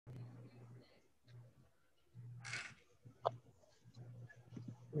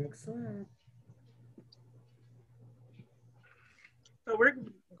Excellent. So we're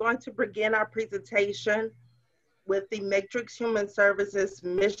going to begin our presentation with the Matrix Human Services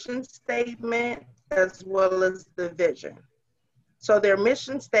mission statement as well as the vision. So their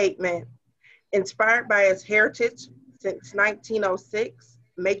mission statement, inspired by its heritage since 1906,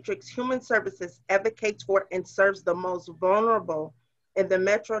 Matrix Human Services advocates for and serves the most vulnerable in the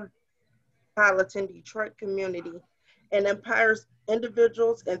metropolitan Detroit community and empowers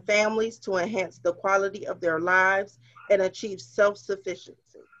individuals and families to enhance the quality of their lives and achieve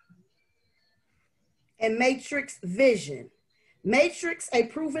self-sufficiency. And Matrix vision. Matrix, a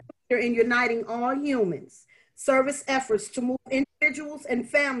proven leader in uniting all humans, service efforts to move individuals and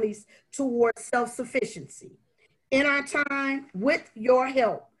families towards self-sufficiency. In our time, with your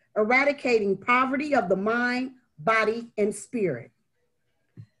help, eradicating poverty of the mind, body, and spirit.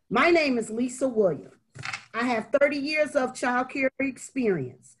 My name is Lisa Williams. I have 30 years of child care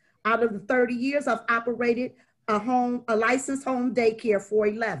experience. Out of the 30 years, I've operated a licensed home daycare for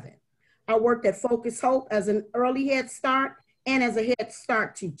 11. I worked at Focus Hope as an early Head Start and as a Head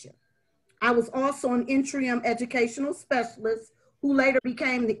Start teacher. I was also an interim educational specialist who later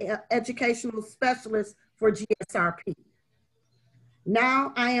became the educational specialist for GSRP.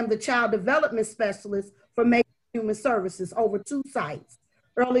 Now I am the child development specialist for Matrix Human Services over 2 sites,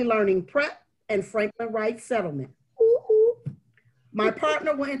 Early Learning Prep and Franklin Wright Settlement. My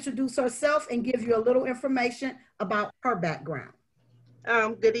partner will introduce herself and give you a little information about her background.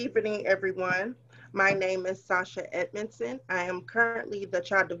 Good evening, everyone. My name is Sasha Edmontson. I am currently the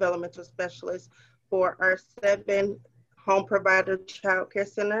Child Developmental Specialist for our 7 home provider child care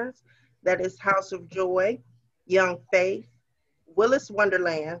centers. That is House of Joy, Young Faith, Willis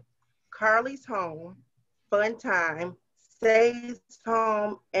Wonderland, Carly's Home, Fun Time, Say's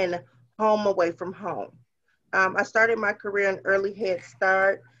Home, and Home Away from Home. I started my career in early Head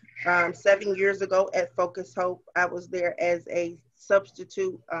Start 7 years ago at Focus Hope. I was there as a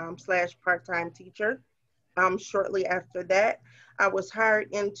substitute slash part-time teacher. Shortly after that, I was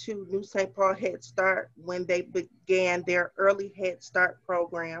hired into New St. Paul Head Start when they began their early Head Start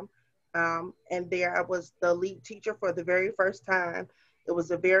program. And there I was the lead teacher for the very first time. It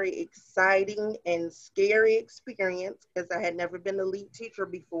was a very exciting and scary experience because I had never been a lead teacher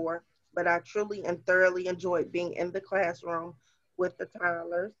before, but I truly and thoroughly enjoyed being in the classroom with the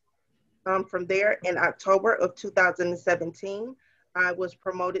toddlers. From there, in October of 2017, I was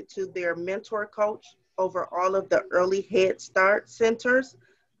promoted to their mentor coach over all of the early Head Start centers.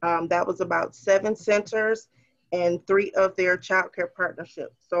 That was about 7 centers and 3 of their child care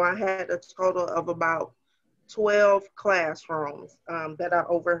partnerships. So I had a total of about 12 classrooms that I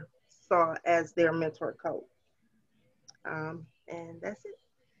oversaw as their mentor coach. And that's it.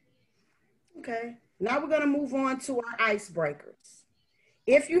 Okay, now we're gonna move on to our icebreakers.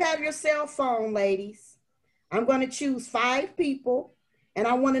 If you have your cell phone, ladies, I'm gonna choose 5 people and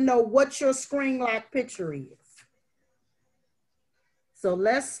I wanna know what your screen lock picture is. So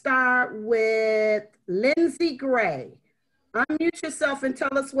let's start with Lindsay Gray. Unmute yourself and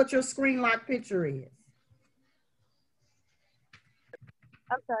tell us what your screen lock picture is.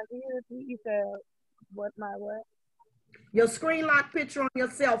 I'm sorry, can you repeat? You said what? Your screen lock picture on your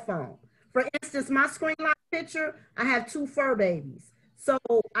cell phone. For instance, my screen lock picture, I have 2 fur babies. So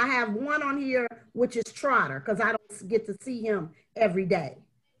I have one on here, which is Trotter, because I don't get to see him every day.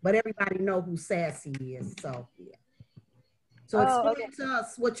 But everybody know who Sassy is, so yeah. So explain to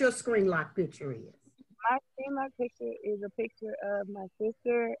us what your screen lock picture is. My screen lock picture is a picture of my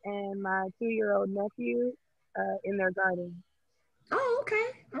sister and my 2-year-old nephew in their garden. Oh,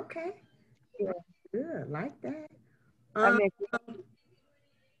 okay, okay. Yeah. Good, like that.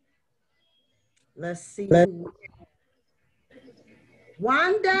 Let's see.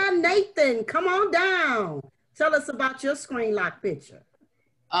 Wanda Nathan, come on down. Tell us about your screen lock picture.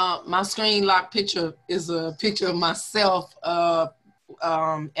 My screen lock picture is a picture of myself at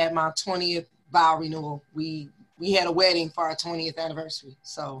my 20th vow renewal. We had a wedding for our 20th anniversary.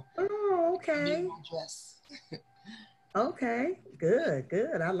 So. Oh, okay. Dress. Okay, good,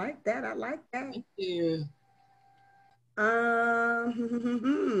 good. I like that. I like that. Thank you.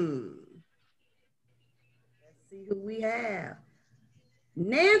 Let's see who we have.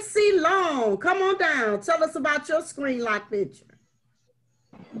 Nancy Long, come on down. Tell us about your screen lock picture.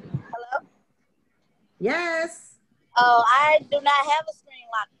 Hello? Yes. Oh, I do not have a screen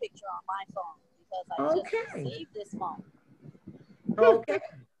lock picture on my phone because I just received this phone. Okay.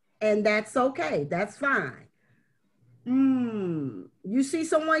 And that's okay. That's fine. You see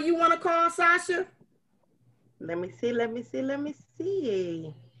someone you want to call, Sasha? Let me see.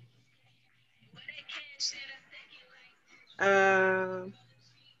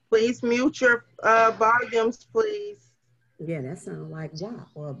 Please mute your volumes, please. Yeah, that sounds like WAP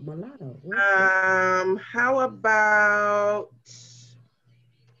or mulatto. How about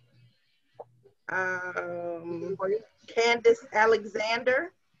Candace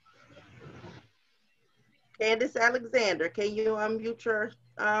Alexander? Candace Alexander, can you unmute your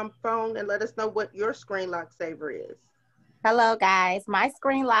phone and let us know what your screen lock saver is? Hello, guys. My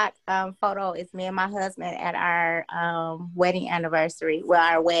screen lock photo is me and my husband at our wedding anniversary. Well,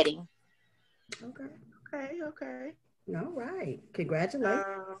 our wedding. Okay. All right.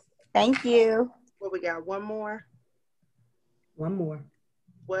 Congratulations. Thank you. Well, we got one more. One more.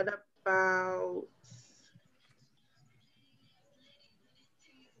 What about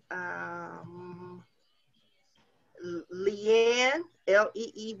Leanne,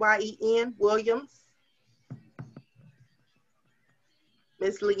 Leeyen Williams?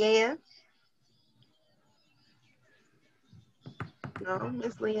 Miss Leanne? No,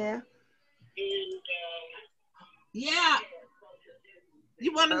 Miss Leanne? Yeah.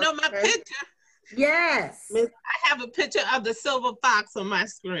 You want to know my picture? Yes. I have a picture of the silver fox on my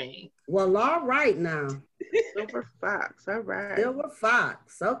screen. Well, all right now. Silver fox, all right. Silver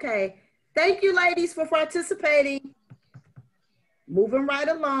fox, okay. Thank you, ladies, for participating. Moving right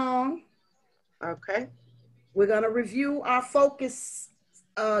along. Okay. We're going to review our focus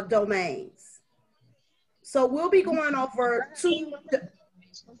domains. So we'll be going over two.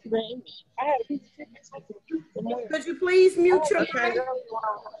 Could you please mute your mic?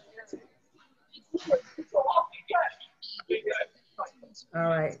 All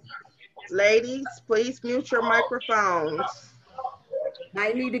right. Ladies, please mute your microphones.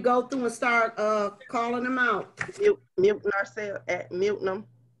 I need to go through and start calling them out. Muting ourselves, muting them.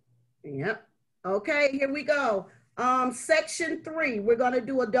 Yep. Okay, here we go. Section 3, we're going to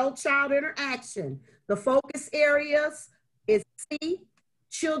do adult-child interaction. The focus areas is C,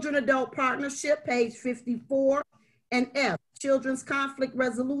 children-adult partnership, page 54, and F, children's conflict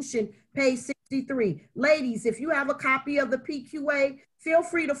resolution, page 63. Ladies, if you have a copy of the PQA, feel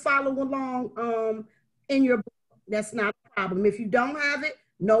free to follow along in your book. That's not a problem. If you don't have it,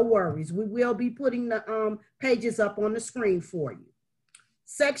 no worries. We will be putting the pages up on the screen for you.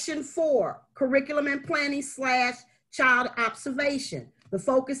 Section 4, curriculum and planning / child observation. The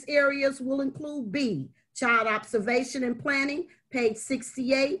focus areas will include B, child observation and planning, page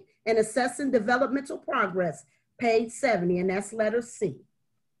 68, and assessing developmental progress, page 70, and that's letter C.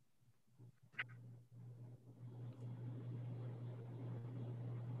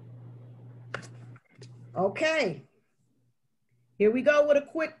 Okay, here we go with a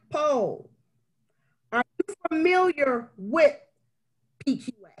quick poll. Are you familiar with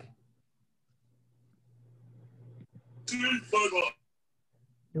PQA?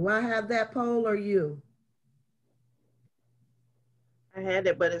 Do I have that poll or you? I had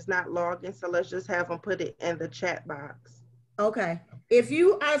it, but it's not logging, so let's just have them put it in the chat box. Okay. If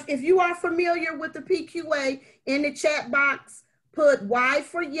you are familiar with the PQA, in the chat box, put Y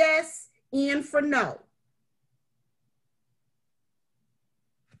for yes, N for no.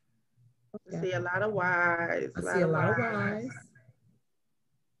 I see a lot of Y's. I see a lot of Y's.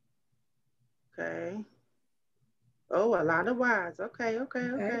 Okay. Oh, a lot of Y's. Okay.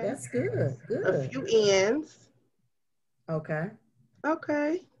 That's good. Good. A few N's. Okay.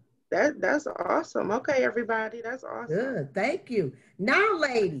 Okay. That's awesome. Okay, everybody. That's awesome. Good. Thank you. Now,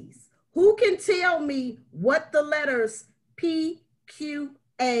 ladies, who can tell me what the letters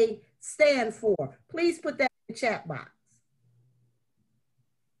PQA stand for? Please put that in the chat box.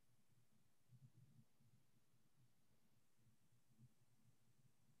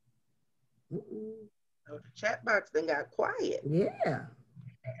 Oh, the chat box then got quiet. Yeah.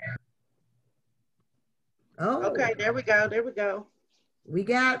 Oh. Okay, there we go. We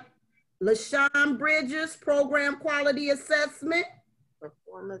got LaShawn Bridges, Program Quality Assessment.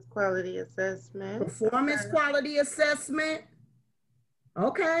 Performance Quality Assessment. Performance Quality Assessment.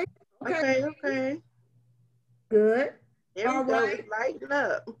 Okay. Okay. Good. There we go. Lighten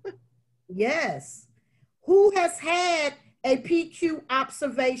up. Yes. Who has had a PQ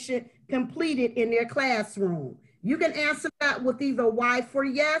observation completed in their classroom? You can answer that with either Y for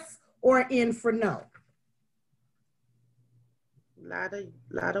yes or N for no. Lot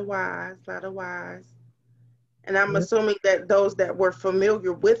of Y's. And I'm assuming that those that were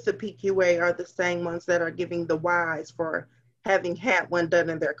familiar with the PQA are the same ones that are giving the Y's for having had one done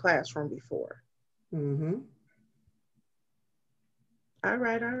in their classroom before. Mm-hmm. All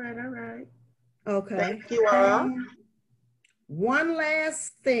right. Okay. Thank you all. One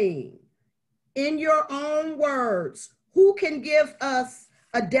last thing. In your own words, who can give us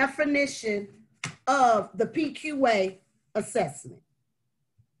a definition of the PQA assessment?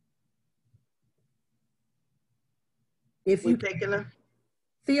 If you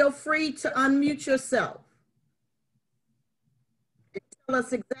feel free to unmute yourself and tell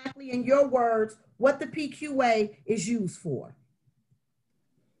us exactly in your words what the PQA is used for.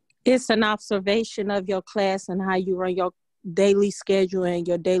 It's an observation of your class and how you run your daily schedule and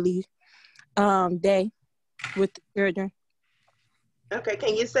your daily day with the children. Okay,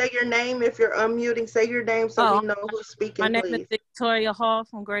 can you say your name if you're unmuting? Say your name so we know who's speaking, my name please. is Victoria Hall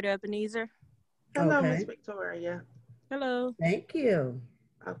from Greater Ebenezer. Hello, Miss Victoria. Hello. Thank you.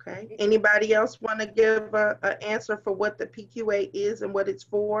 Okay. Anybody else want to give an answer for what the PQA is and what it's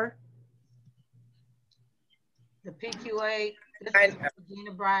for? The PQA, this is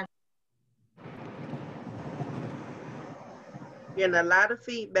Regina Bryan. Getting a lot of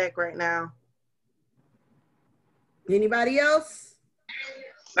feedback right now. Anybody else?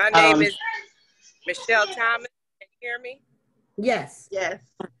 My name is Michelle Thomas. Can you hear me? Yes. Yes.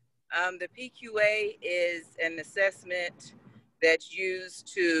 The PQA is an assessment that's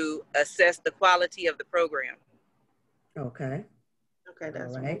used to assess the quality of the program. Okay. Okay,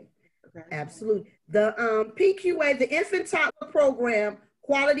 that's right. Okay. Absolutely. The PQA, the Infant Toddler Program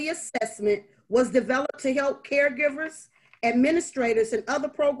Quality Assessment, was developed to help caregivers, administrators, and other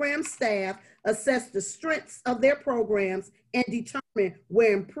program staff assess the strengths of their programs and determine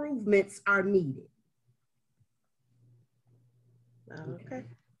where improvements are needed. Okay.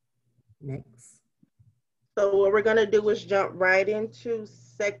 Next. So what we're going to do is jump right into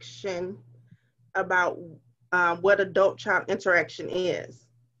section about what adult-child interaction is.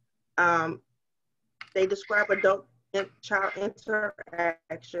 They describe adult-child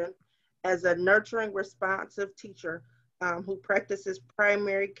interaction as a nurturing, responsive teacher who practices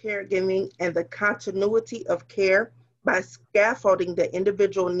primary caregiving and the continuity of care by scaffolding the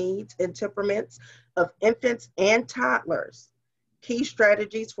individual needs and temperaments of infants and toddlers. Key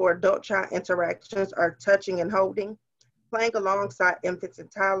strategies for adult-child interactions are touching and holding, playing alongside infants and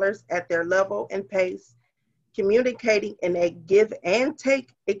toddlers at their level and pace, communicating in a give and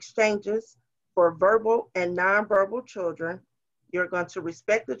take exchanges for verbal and nonverbal children. You're going to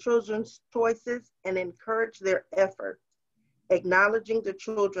respect the children's choices and encourage their efforts, acknowledging the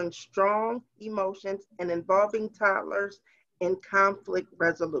children's strong emotions and involving toddlers in conflict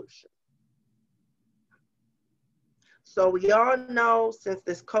resolution. So we all know, since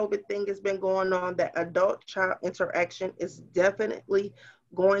this COVID thing has been going on, that adult-child interaction is definitely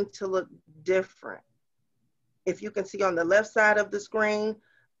going to look different. If you can see on the left side of the screen,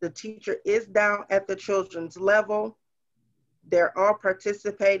 the teacher is down at the children's level. They're all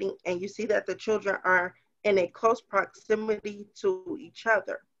participating, and you see that the children are in a close proximity to each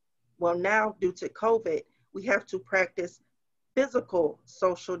other. Well, now, due to COVID, we have to practice physical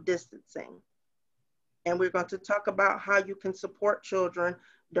social distancing. And we're going to talk about how you can support children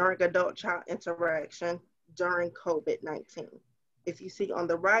during adult-child interaction during COVID-19. If you see on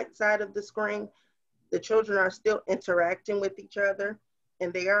the right side of the screen, the children are still interacting with each other,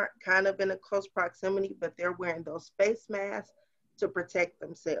 and they are kind of in a close proximity, but they're wearing those face masks to protect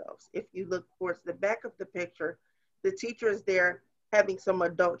themselves. If you look towards the back of the picture, the teacher is there having some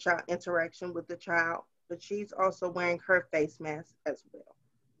adult-child interaction with the child, but she's also wearing her face mask as well.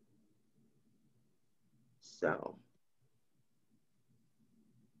 So,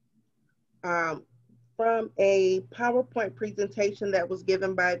 from a PowerPoint presentation that was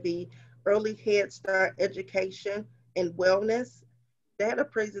given by the Early Head Start Education and Wellness, they had a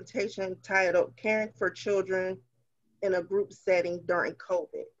presentation titled Caring for Children in a Group Setting During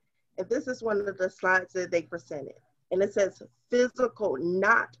COVID. And this is one of the slides that they presented. And it says physical,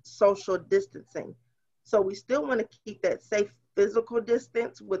 not social distancing. So we still want to keep that safe physical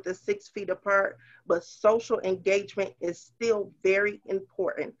distance with the 6 feet apart, but social engagement is still very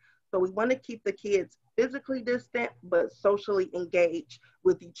important. So we want to keep the kids physically distant, but socially engaged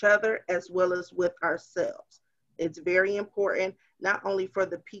with each other as well as with ourselves. It's very important, not only for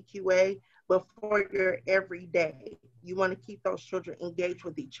the PQA, but for your everyday. You want to keep those children engaged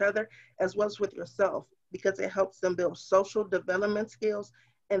with each other as well as with yourself, because it helps them build social development skills,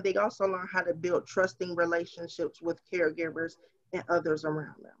 and they also learn how to build trusting relationships with caregivers and others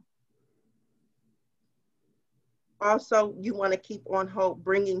around them. Also, you want to keep on hold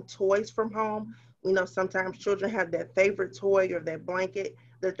bringing toys from home. We know sometimes children have that favorite toy or that blanket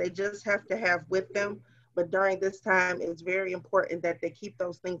that they just have to have with them. But during this time, it's very important that they keep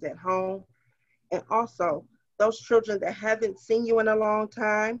those things at home. And also, those children that haven't seen you in a long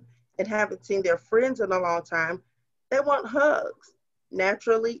time and haven't seen their friends in a long time, they want hugs.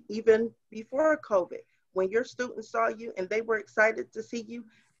 Naturally, even before COVID, when your students saw you and they were excited to see you,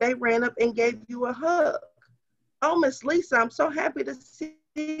 they ran up and gave you a hug. Oh, Miss Lisa, I'm so happy to see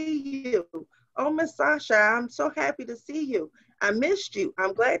you. "Oh, Miss Sasha, I'm so happy to see you. I missed you.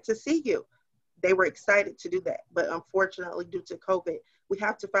 I'm glad to see you." They were excited to do that. But unfortunately, due to COVID, we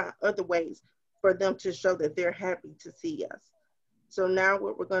have to find other ways for them to show that they're happy to see us. So now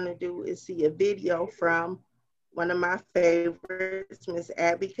what we're going to do is see a video from one of my favorites, Miss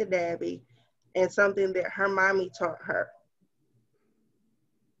Abby Kadabi, and something that her mommy taught her.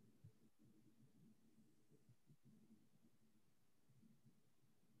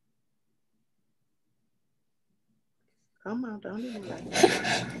 Come on, don't even like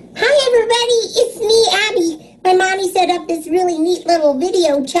that. Hi everybody, it's me, Abby. My mommy set up this really neat little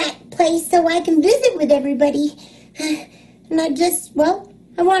video chat place so I can visit with everybody. And I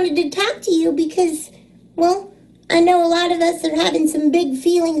wanted to talk to you because, well, I know a lot of us are having some big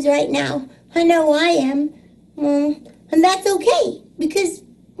feelings right now. I know I am. And that's okay because,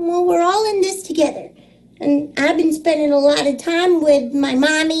 well, we're all in this together. And I've been spending a lot of time with my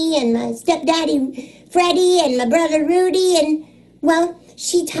mommy and my stepdaddy Freddie and my brother Rudy, and, well,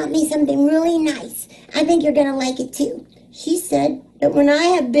 she taught me something really nice. I think you're going to like it too. She said that when I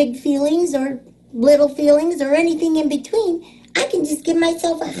have big feelings or little feelings or anything in between, I can just give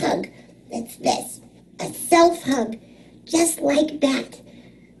myself a hug. That's this, a self-hug, just like that.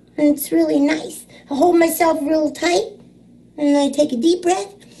 And it's really nice. I hold myself real tight, and I take a deep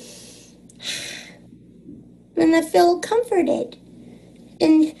breath, and I feel comforted.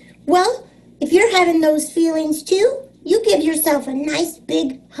 And, well, if you're having those feelings too, you give yourself a nice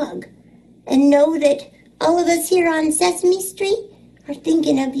big hug. And know that all of us here on Sesame Street are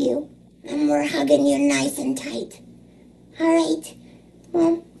thinking of you. And we're hugging you nice and tight. All right.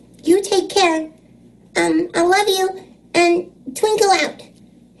 Well, you take care. I love you. And twinkle out.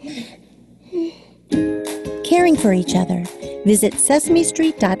 Caring for each other. Visit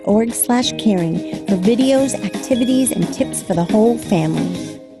sesamestreet.org/caring for videos, activities, and tips for the whole family.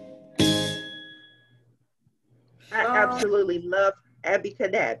 I absolutely love Abby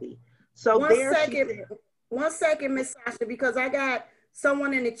Kadabi. So one second, Miss Sasha, because I got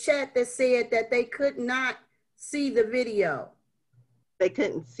someone in the chat that said that they could not see the video. They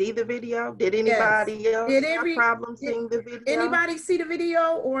couldn't see the video? Did anybody else have problems seeing the video? Anybody see the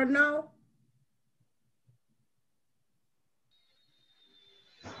video or no?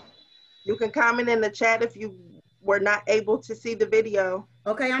 You can comment in the chat if you were not able to see the video.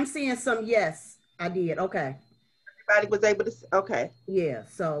 Okay, I'm seeing some yes, I did. Okay. Everybody was able to see, okay. Yeah,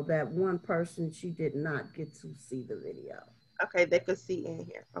 so that one person, she did not get to see the video. Okay, they could see in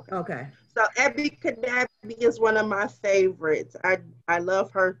here. Okay. Okay. So Abby Kadabi is one of my favorites. I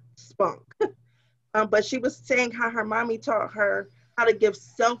love her spunk. But she was saying how her mommy taught her how to give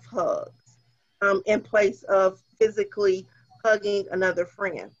self-hugs in place of physically hugging another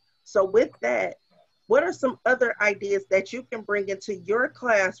friend. So with that, what are some other ideas that you can bring into your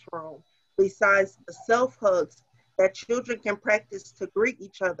classroom besides the self-hugs that children can practice to greet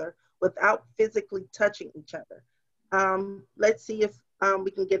each other without physically touching each other? Let's see if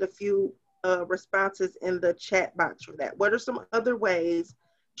we can get a few responses in the chat box for that. What are some other ways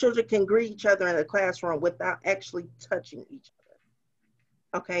children can greet each other in the classroom without actually touching each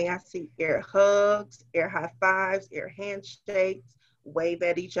other? Okay, I see air hugs, air high fives, air handshakes, wave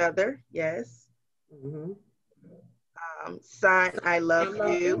at each other, yes. Mm-hmm. Sign I love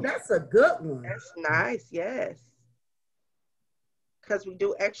you. That's a good one. That's nice, yes. Because we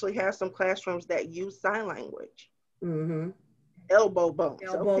do actually have some classrooms that use sign language. Mm-hmm. Elbow bumps.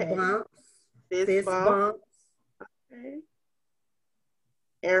 Elbow bumps. Fist bumps. Okay.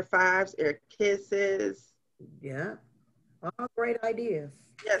 Air fives, air kisses. Yeah. All great ideas.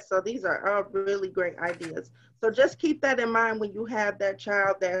 Yes, so these are all really great ideas. So just keep that in mind when you have that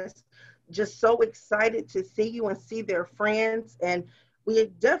child that's just so excited to see you and see their friends. And we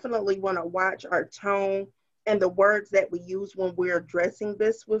definitely want to watch our tone and the words that we use when we're addressing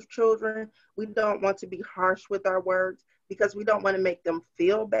this with children. We don't want to be harsh with our words because we don't want to make them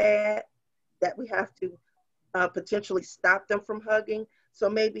feel bad that we have to potentially stop them from hugging. So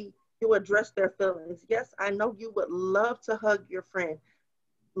maybe you address their feelings. Yes, I know you would love to hug your friend,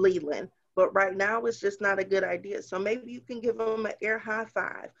 Leland, but right now it's just not a good idea. So maybe you can give them an air high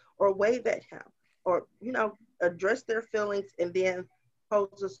five or wave at him or, you know, address their feelings and then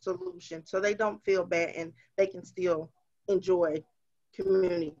pose a solution so they don't feel bad and they can still enjoy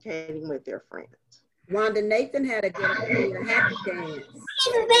communicating with their friends. Wanda Nathan had a good idea, happy dance.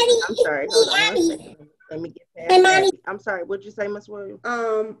 Hey everybody, I'm sorry, hold on 1 second. Let me get past that. I'm sorry, what'd you say, Miss Williams?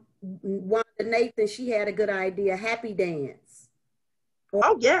 Wanda Nathan, she had a good idea, happy dance.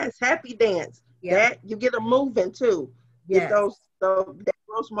 Oh yes, happy dance. Yeah. That you get them moving too. Yes. Get that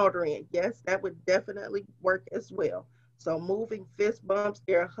gross motor in. Yes, that would definitely work as well. So moving, fist bumps,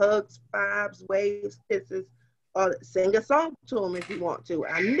 air hugs, vibes, waves, kisses, or sing a song to them if you want to.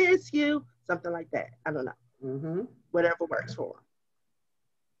 I miss you, something like that. I don't know. Whatever works for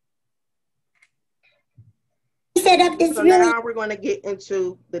them. Set up this so now we're going to get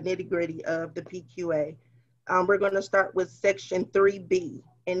into the nitty gritty of the PQA. We're going to start with section 3B.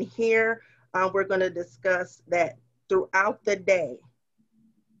 And here we're going to discuss that throughout the day,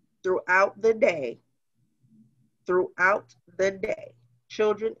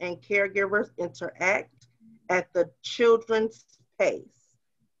 children and caregivers interact at the children's pace.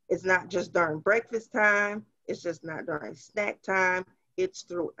 It's not just during breakfast time. It's just not during snack time. It's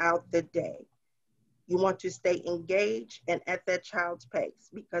throughout the day. You want to stay engaged and at that child's pace,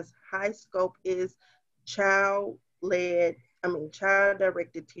 because high scope is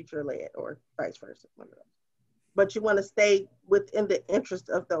child-directed, teacher-led, or vice versa. But you want to stay within the interest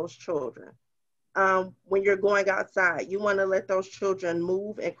of those children. When you're going outside, you want to let those children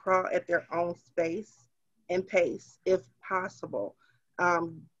move and crawl at their own space and pace, if possible.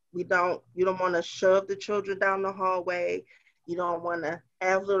 You don't want to shove the children down the hallway. You don't want to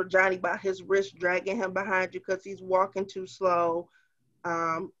have little Johnny by his wrist dragging him behind you because he's walking too slow.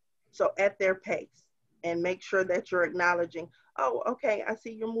 So at their pace, and make sure that you're acknowledging, oh, okay, I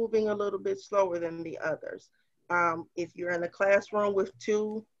see you're moving a little bit slower than the others. If you're in a classroom with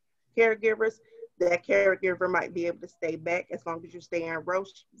 2 caregivers, that caregiver might be able to stay back as long as you stay in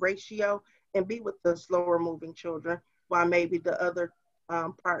ratio and be with the slower moving children, while maybe the other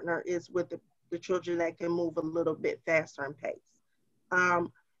partner is with the children that can move a little bit faster in pace.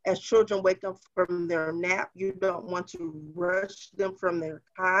 As children wake up from their nap, you don't want to rush them from their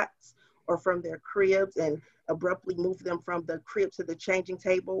cots or from their cribs and abruptly move them from the crib to the changing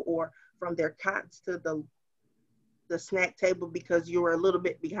table, or from their cots to the snack table because you were a little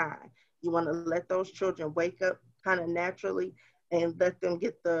bit behind. You want to let those children wake up kind of naturally and let them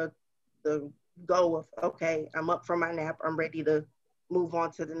get the go of, okay, I'm up from my nap, I'm ready to move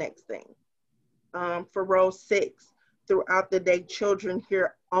on to the next thing. For row 6, throughout the day, children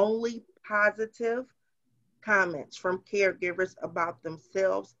hear only positive comments from caregivers about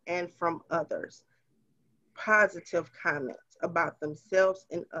themselves and from others. Positive comments about themselves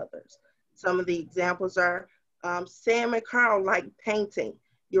and others. Some of the examples are, Sam and Carl like painting.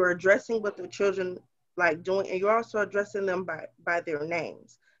 You're addressing what the children like doing, and you're also addressing them by their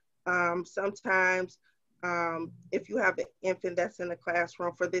names. Sometimes, if you have an infant that's in the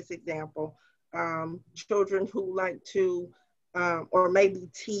classroom, for this example, children who like to, or maybe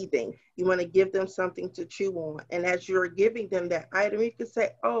teething, you want to give them something to chew on. And as you're giving them that item, you can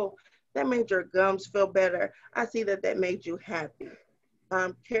say, oh, that made your gums feel better. I see that made you happy.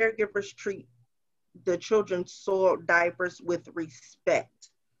 Caregivers treat the children's soiled diapers with respect.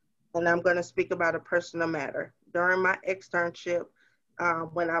 And I'm going to speak about a personal matter. During my externship,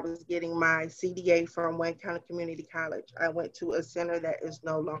 when I was getting my CDA from Wayne County Community College, I went to a center that is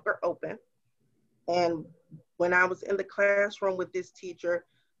no longer open. And when I was in the classroom with this teacher,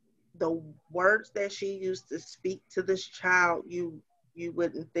 the words that she used to speak to this child, you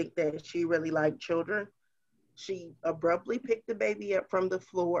wouldn't think that she really liked children. She abruptly picked the baby up from the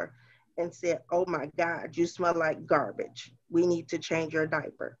floor and said, oh my God, you smell like garbage. We need to change your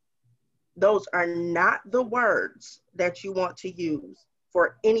diaper. Those are not the words that you want to use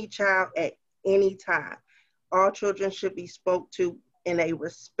for any child at any time. All children should be spoke to in a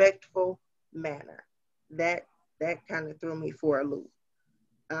respectful manner. That kind of threw me for a loop.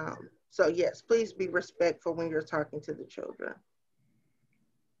 So yes, please be respectful when you're talking to the children.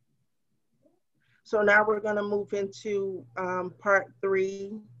 So now we're going to move into part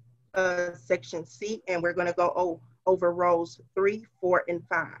 3, section C, and we're going to go over rows 3, 4, and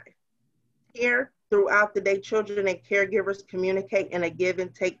 5. Here, throughout the day, children and caregivers communicate in a give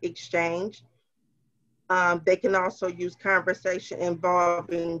and take exchange. They can also use conversation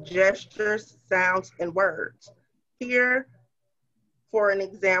involving gestures, sounds, and words. Here, for an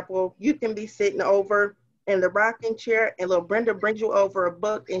example, you can be sitting over in the rocking chair and little Brenda brings you over a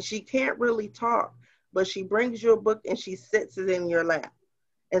book and she can't really talk, but she brings you a book and she sits it in your lap.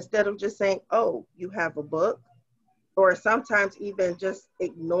 Instead of just saying, oh, you have a book, or sometimes even just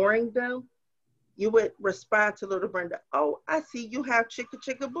ignoring them, you would respond to little Brenda, oh, I see you have Chicka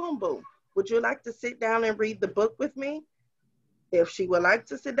Chicka Boom Boom. Would you like to sit down and read the book with me? If she would like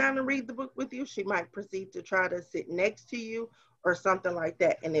to sit down and read the book with you, she might proceed to try to sit next to you or something like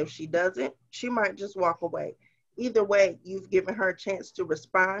that. And if she doesn't, she might just walk away. Either way, you've given her a chance to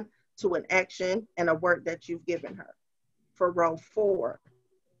respond to an action and a word that you've given her. For row 4,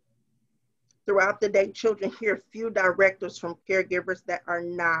 throughout the day, children hear few directives from caregivers that are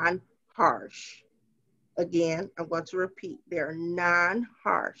non-harsh. Again, I'm going to repeat, they're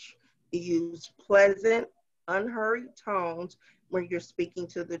non-harsh. You use pleasant, unhurried tones when you're speaking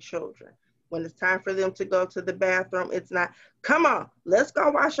to the children. When it's time for them to go to the bathroom, it's not, come on, let's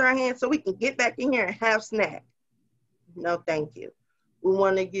go wash our hands so we can get back in here and have snack. No, thank you. We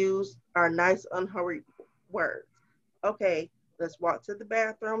want to use our nice, unhurried words. Okay, let's walk to the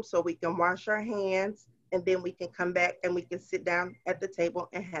bathroom so we can wash our hands, and then we can come back and we can sit down at the table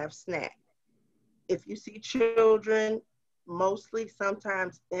and have snack. If you see children, mostly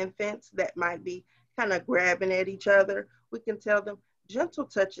sometimes infants, that might be kind of grabbing at each other, we can tell them, gentle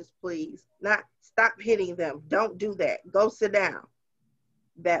touches, please. Not stop hitting them. Don't do that. Go sit down.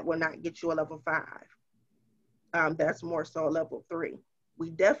 That will not get you a level 5. That's more so a level 3.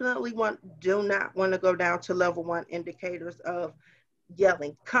 We definitely do not want to go down to level 1 indicators of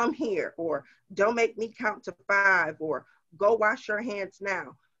yelling, come here, or don't make me count to 5, or go wash your hands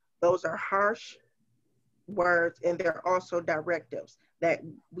now. Those are harsh words, and they're also directives that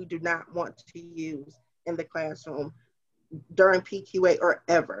we do not want to use in the classroom during PQA or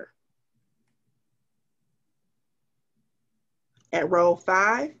ever. At role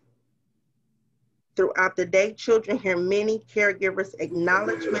 5, throughout the day, children hear many caregivers'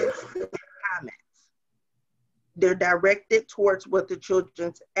 acknowledgments and comments. They're directed towards what the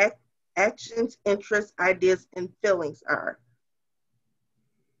children's actions, interests, ideas, and feelings are.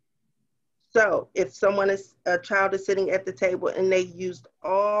 So if a child is sitting at the table and they used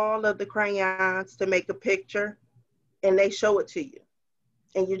all of the crayons to make a picture and they show it to you,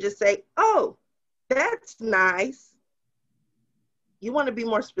 and you just say, oh, that's nice. You want to be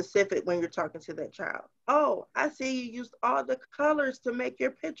more specific when you're talking to that child. Oh, I see you used all the colors to make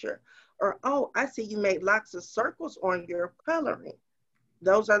your picture. Or, oh, I see you made lots of circles on your coloring.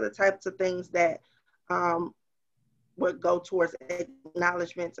 Those are the types of things that would go towards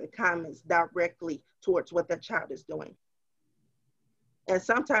acknowledgments and comments directly towards what the child is doing. And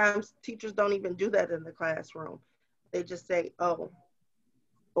sometimes teachers don't even do that in the classroom. They just say, oh,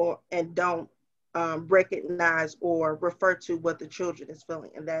 and don't recognize or refer to what the children is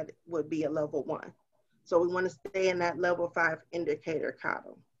feeling, and that would be a level 1. So we want to stay in that level 5 indicator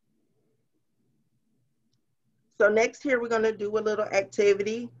column. So next here, we're going to do a little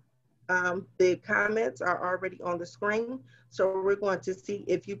activity. The comments are already on the screen. So we're going to see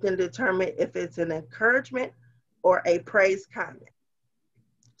if you can determine if it's an encouragement or a praise comment.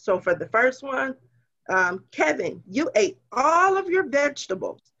 So for the first one, Kevin, you ate all of your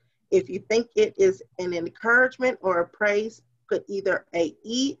vegetables. If you think it is an encouragement or a praise, put either a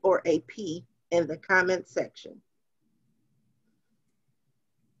E or a P in the comment section.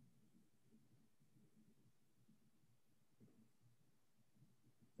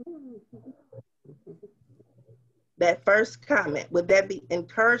 That first comment, would that be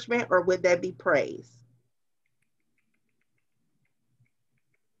encouragement or would that be praise?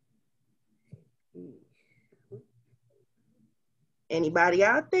 Anybody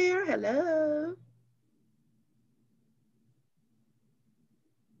out there? Hello?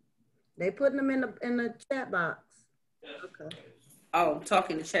 They putting them in the chat box. Okay. Oh,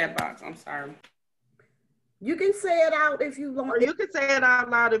 talking the chat box. I'm sorry. You can say it out if you want. Or you can say it out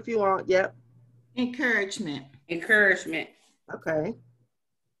loud if you want. Yep. Encouragement. Encouragement. Okay.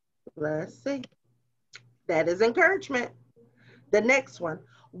 Let's see. That is encouragement. The next one.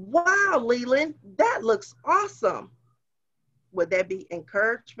 Wow, Leland, that looks awesome. Would that be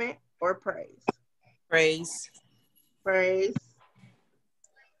encouragement or praise? Praise. Praise.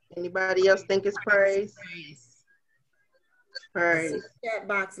 Anybody else think it's praise? Praise. Chat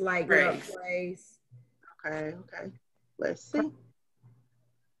box like praise. Praise. Okay, okay. Let's see.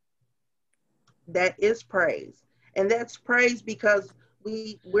 That is praise. And that's praise because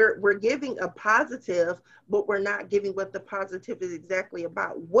we're giving a positive, but we're not giving what the positive is exactly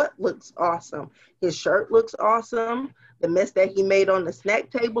about. What looks awesome? His shirt looks awesome. The mess that he made on the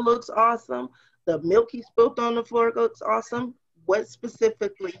snack table looks awesome. The milk he spilled on the floor looks awesome. What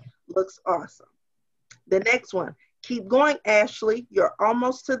specifically looks awesome? The next one. Keep going, Ashley. You're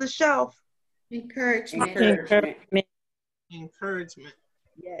almost to the shelf. Encouragement. Encouragement. Encouragement.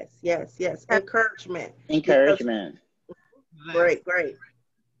 Yes, yes, yes. Encouragement. Encouragement. Great, great.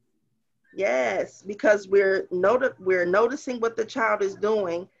 Yes, because we're noticing what the child is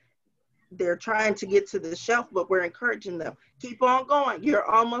doing. They're trying to get to the shelf, but we're encouraging them. Keep on going. You're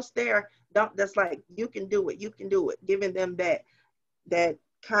almost there. That's like, you can do it. You can do it. Giving them that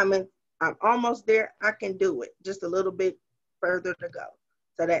comment. I'm almost there. I can do it. Just a little bit further to go.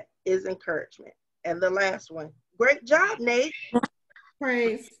 So that is encouragement. And the last one. Great job, Nate.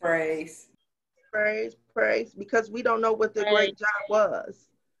 Praise. Praise. Praise, praise, because we don't know what the great job was.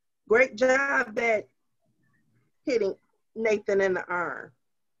 Great job that hitting Nathan in the arm.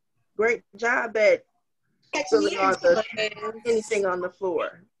 Great job at spilling all the anything on the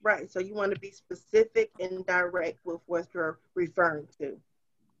floor. Right, so you want to be specific and direct with what you're referring to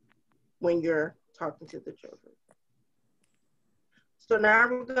when you're talking to the children. So now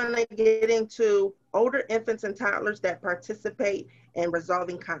we're going to get into older infants and toddlers that participate in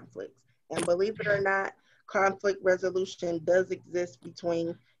resolving conflicts. And believe it or not, conflict resolution does exist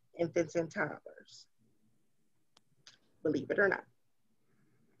between infants and toddlers. Believe it or not.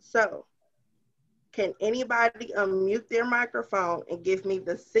 So, can anybody unmute their microphone and give me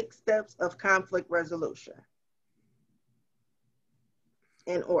the 6 steps of conflict resolution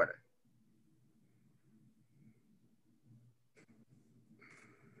in order?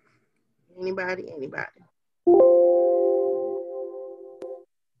 Anybody?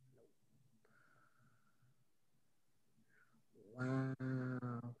 Wow.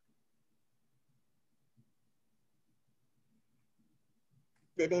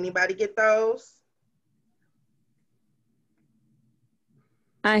 Did anybody get those?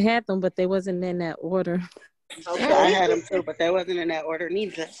 I had them, but they wasn't in that order. Okay. I had them too, but they wasn't in that order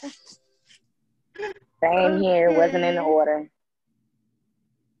neither. Same here, wasn't in the order.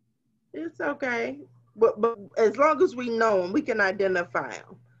 It's okay. But as long as we know them, we can identify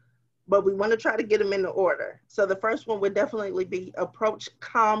them. But we want to try to get them in the order. So the first one would definitely be approach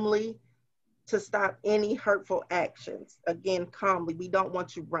calmly to stop any hurtful actions. Again, calmly. We don't want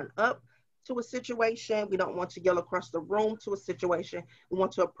to run up to a situation. We don't want to yell across the room to a situation. We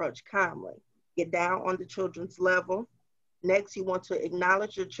want to approach calmly. Get down on the children's level. Next, you want to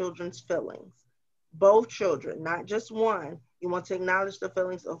acknowledge your children's feelings. Both children, not just one. You want to acknowledge the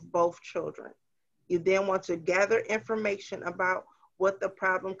feelings of both children. You then want to gather information about what the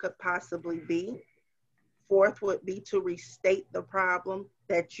problem could possibly be. Fourth would be to restate the problem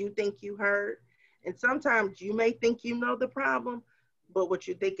that you think you heard. And sometimes you may think you know the problem, but what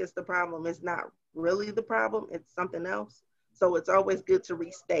you think is the problem is not really the problem, it's something else. So it's always good to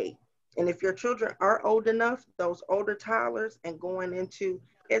restate. And if your children are old enough, those older toddlers and going into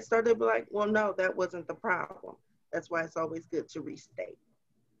Head Start, they'll be like, well, no, that wasn't the problem. That's why it's always good to restate.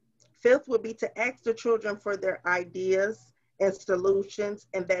 Fifth would be to ask the children for their ideas and solutions,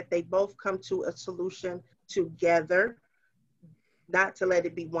 and that they both come to a solution together, not to let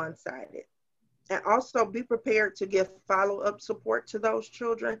it be one-sided. And also be prepared to give follow-up support to those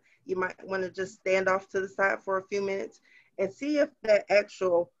children. You might want to just stand off to the side for a few minutes and see if that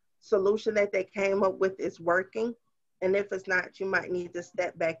actual solution that they came up with is working. And if it's not, you might need to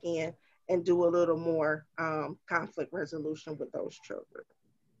step back in and do a little more conflict resolution with those children.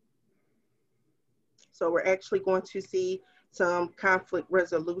 So we're actually going to see some conflict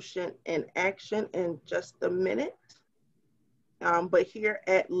resolution in action in just a minute. But here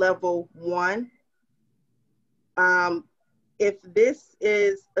at level 1, if this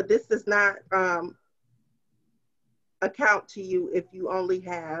does not account to you if you only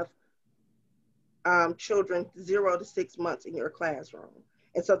have children 0 to 6 months in your classroom.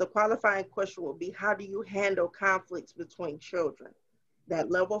 And so the qualifying question will be, how do you handle conflicts between children? That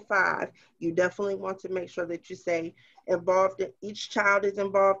level 5, you definitely want to make sure that you say each child is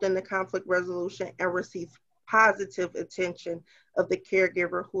involved in the conflict resolution and receives positive attention of the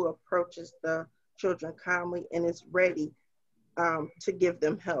caregiver who approaches the children calmly and is ready to give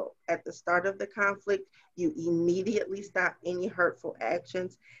them help. At the start of the conflict, you immediately stop any hurtful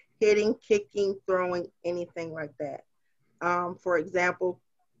actions, hitting, kicking, throwing, anything like that. For example,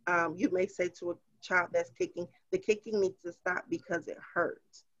 you may say to a child that's kicking, the kicking needs to stop because it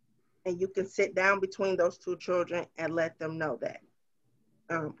hurts. And you can sit down between those two children and let them know that.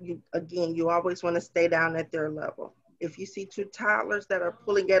 You always want to stay down at their level. If you see 2 toddlers that are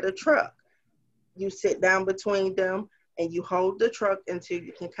pulling at a truck, you sit down between them and you hold the truck until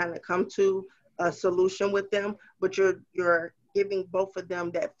you can kind of come to a solution with them, but you're giving both of them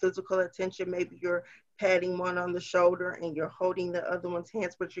that physical attention. Maybe you're patting one on the shoulder and you're holding the other one's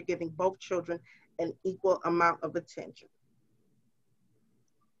hands, but you're giving both children an equal amount of attention.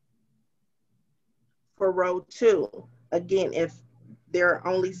 For row 2, again, if there are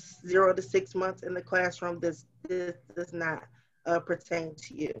only 0 to 6 months in the classroom, this does not pertain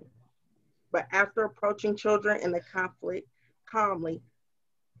to you. But after approaching children in the conflict calmly,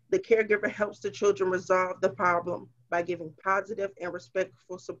 the caregiver helps the children resolve the problem by giving positive and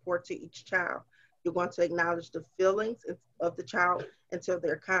respectful support to each child. You're going to acknowledge the feelings of the child until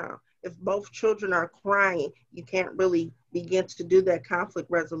they're calm. If both children are crying, you can't really begin to do that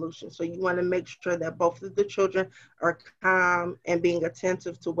conflict resolution. So you want to make sure that both of the children are calm and being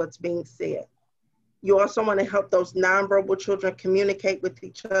attentive to what's being said. You also want to help those nonverbal children communicate with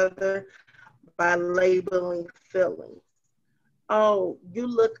each other by labeling feelings. Oh, you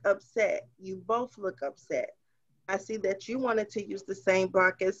look upset. You both look upset. I see that you wanted to use the same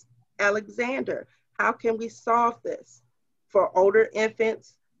block as Alexander. How can we solve this? For older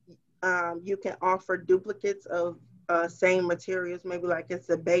infants, you can offer duplicates of same materials, maybe like it's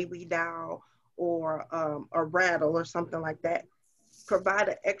a baby doll or a rattle or something like that. Provide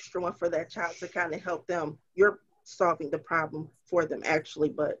an extra one for that child to kind of help them. You're solving the problem for them actually,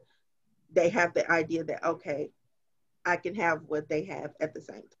 but they have the idea that, okay, I can have what they have at the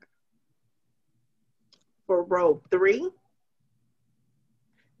same time. For row 3,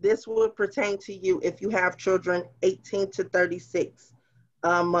 this would pertain to you if you have children 18 to 36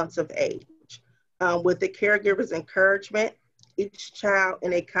 months of age. With the caregiver's encouragement, each child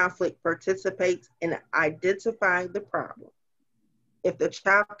in a conflict participates in identifying the problem. If the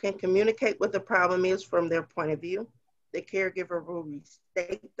child can communicate what the problem is from their point of view, the caregiver will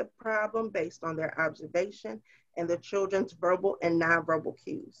restate the problem based on their observation and the children's verbal and nonverbal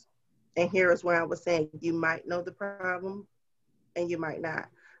cues. And here is where I was saying you might know the problem and you might not.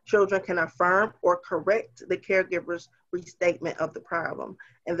 Children can affirm or correct the caregiver's restatement of the problem.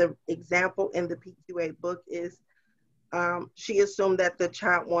 And the example in the PQA book is she assumed that the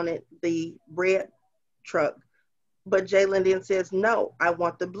child wanted the red truck, but Jalen then says, no, I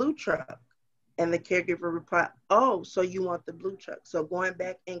want the blue truck. And the caregiver replied, oh, so you want the blue truck. So going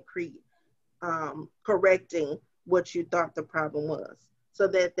back and correcting what you thought the problem was so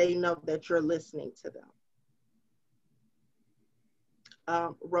that they know that you're listening to them.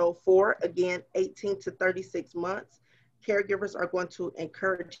 Row 4, again, 18 to 36 months. Caregivers are going to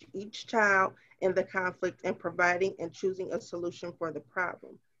encourage each child in the conflict in providing and choosing a solution for the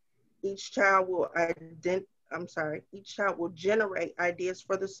problem. Each child will generate ideas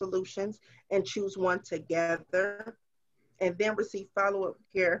for the solutions and choose one together, and then receive follow-up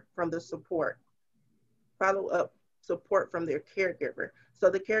care from the follow-up support from their caregiver. So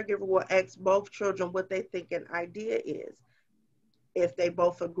the caregiver will ask both children what they think an idea is. If they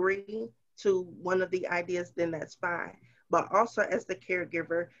both agree to one of the ideas, then that's fine. But also as the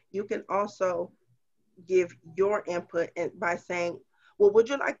caregiver, you can also give your input by saying, well, would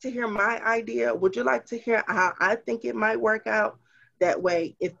you like to hear my idea? Would you like to hear how I think it might work out? That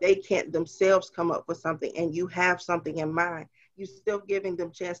way, if they can't themselves come up with something and you have something in mind, you're still giving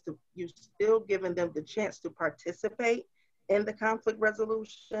them the chance to participate in the conflict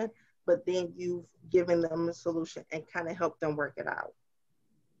resolution, but then you've given them a solution and kind of help them work it out.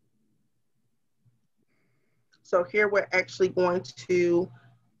 So here we're actually going to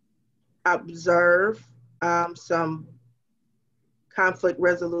observe some conflict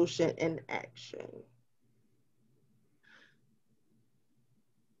resolution in action.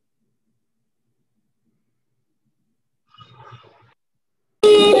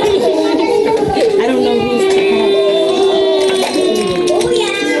 I don't know who's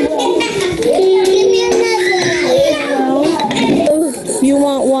You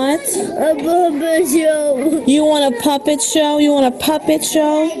want what? A puppet show. You want a puppet show? You want a puppet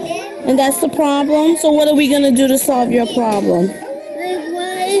show? And that's the problem? So what are we going to do to solve your problem?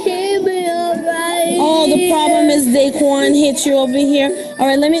 Oh, the problem is Daquan hit you over here. All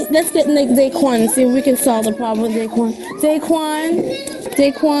right, let's get Daquan and see if we can solve the problem with Daquan.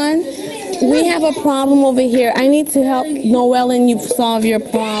 Daquan, we have a problem over here. I need to help Noelle and you solve your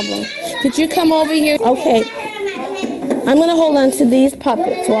problem. Could you come over here? Okay. I'm gonna hold on to these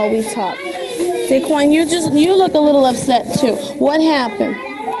puppets while we talk. Daquan, you look a little upset too. What happened?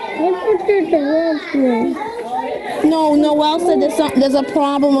 No, Noelle said there's a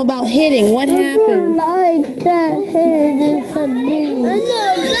problem about hitting. What happened? I don't like that hitting. I don't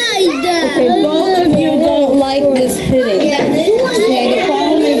like that. Okay, both of you don't like this hitting. Okay, the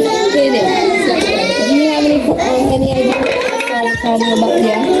problem is hitting. Do you have any idea what the problem about?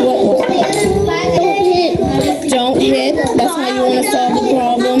 Yeah, what? Don't hit. That's how you want to solve the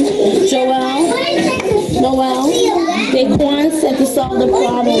problem. Noelle, Daquan said to solve the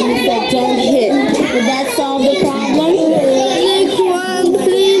problem. He said don't hit. Would that solve the problem? Daquan,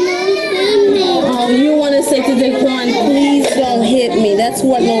 please don't hit me. Oh, you want to say to Daquan, please don't hit me. That's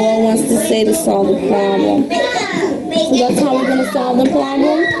what Noelle wants to say to solve the problem. So that's how we're going to solve the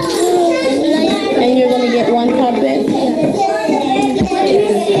problem? And you're going to get one puppet?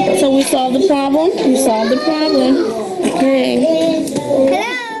 So we solved the problem? You solved the problem. Okay. Hello.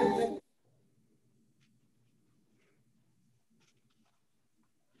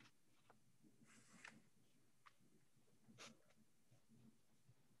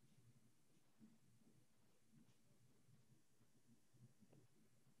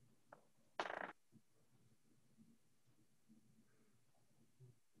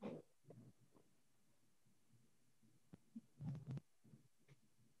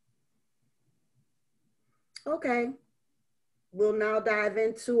 Okay, we'll now dive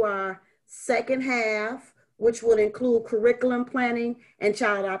into our second half, which will include curriculum planning and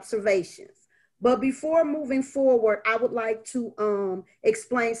child observations. But before moving forward, I would like to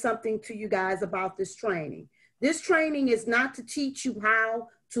explain something to you guys about this training. This training is not to teach you how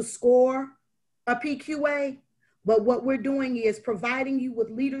to score a PQA, but what we're doing is providing you with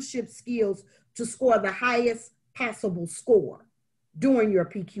leadership skills to score the highest possible score during your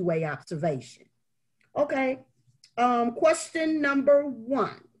PQA observation. Okay, question number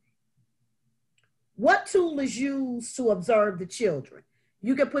 1. What tool is used to observe the children?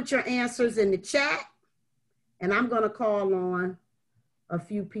 You can put your answers in the chat, and I'm going to call on a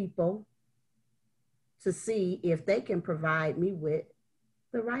few people to see if they can provide me with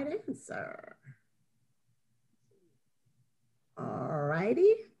the right answer. All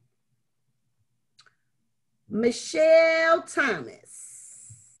righty. Michelle Thomas.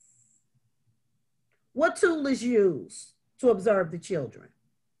 What tool is used to observe the children?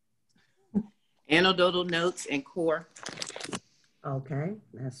 Anecdotal notes and core. Okay,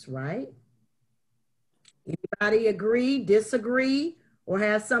 that's right. Anybody agree, disagree, or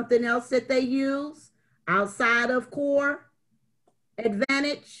have something else that they use outside of core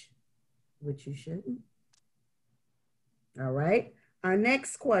advantage, which you shouldn't? All right, our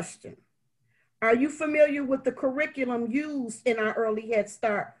next question. Are you familiar with the curriculum used in our Early Head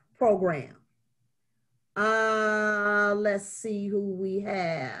Start program? Let's see who we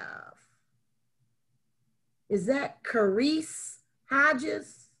have. Is that Carice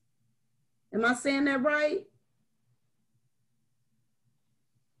Hodges? Am I saying that right?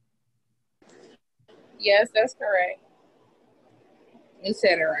 Yes, that's correct. You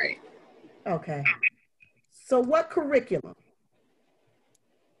said it right. Okay. So what curriculum?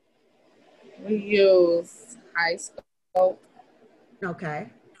 We use high scope. Okay.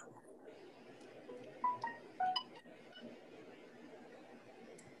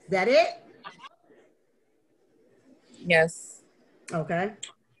 Is that it? Yes. Okay.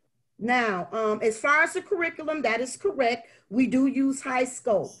 Now, as far as the curriculum, that is correct. We do use high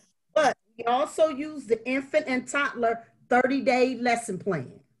scope, but we also use the infant and toddler 30-day lesson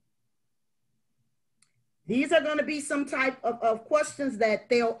plan. These are going to be some type of questions that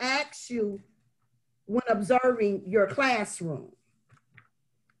they'll ask you when observing your classroom.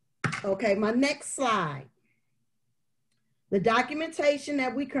 Okay, my next slide. The documentation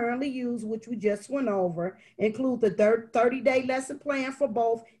that we currently use, which we just went over, include the 30-day lesson plan for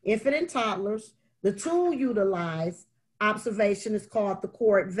both infant and toddlers. The tool utilized observation is called the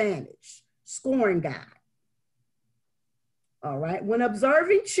Core Advantage Scoring Guide. All right, when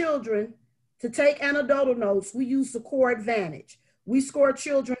observing children to take anecdotal notes, we use the Core Advantage. We score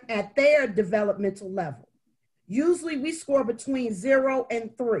children at their developmental level. Usually we score between 0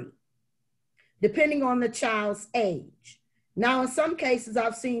 and 3, depending on the child's age. Now, in some cases,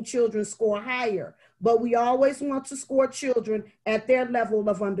 I've seen children score higher, but we always want to score children at their level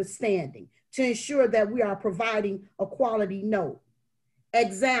of understanding to ensure that we are providing a quality note.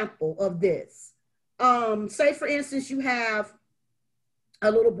 Example of this. Say, for instance, you have a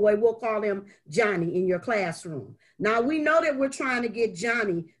little boy, we'll call him Johnny, in your classroom. Now, we know that we're trying to get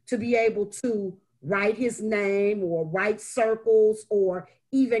Johnny to be able to write his name or write circles or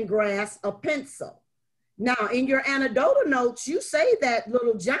even grasp a pencil. Now, in your anecdotal notes, you say that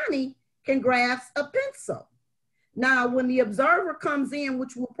little Johnny can grasp a pencil. Now, when the observer comes in,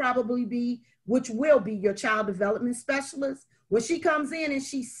 which will be your child development specialist, when she comes in and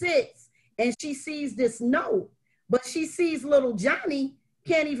she sits and she sees this note, but she sees little Johnny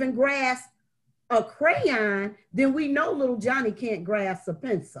can't even grasp a crayon, then we know little Johnny can't grasp a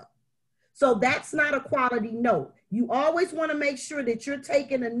pencil. So that's not a quality note. You always want to make sure that you're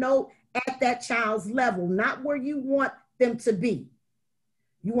taking a note at that child's level, not where you want them to be.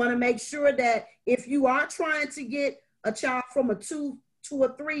 You want to make sure that if you are trying to get a child from a 2 to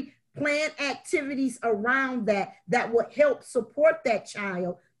a 3, plan activities around that will help support that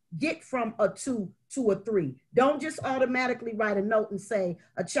child get from a 2 to a 3. Don't just automatically write a note and say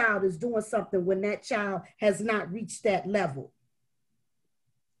a child is doing something when that child has not reached that level.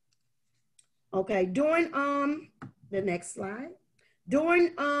 Okay, during the next slide.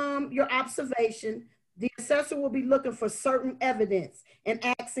 During your observation, the assessor will be looking for certain evidence and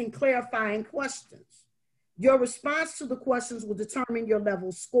asking clarifying questions. Your response to the questions will determine your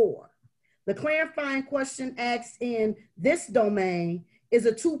level score. The clarifying question asked in this domain is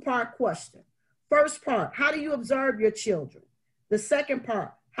a 2-part question. First part, how do you observe your children? The second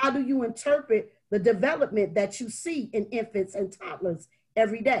part, how do you interpret the development that you see in infants and toddlers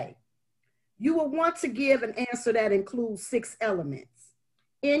every day? You will want to give an answer that includes 6 elements.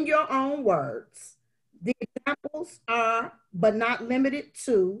 In your own words, the Examples are, but not limited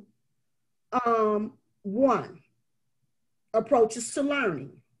to, 1, approaches to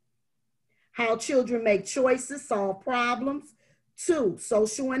learning. How children make choices, solve problems. 2,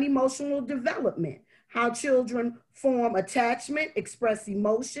 social and emotional development. How children form attachment, express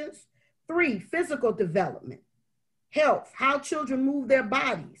emotions. 3, physical development. Health, how children move their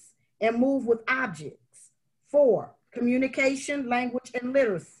bodies and move with objects. 4, communication, language, and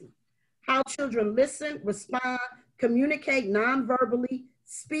literacy. How children listen, respond, communicate non-verbally,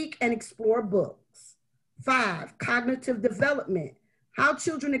 speak, and explore books. 5, cognitive development. How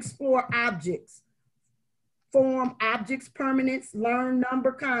children explore objects, form objects, permanence, learn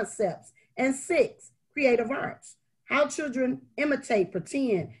number concepts. And 6, creative arts. How children imitate,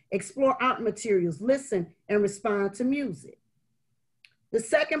 pretend, explore art materials, listen, and respond to music. The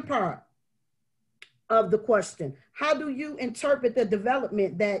second part of the question, how do you interpret the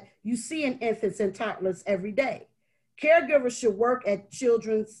development that you see in infants and toddlers every day? Caregivers should work at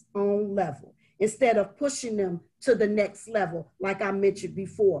children's own level instead of pushing them to the next level, like I mentioned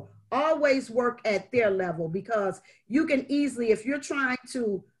before. Always work at their level, because you can easily, if you're trying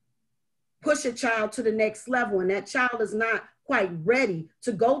to push a child to the next level and that child is not quite ready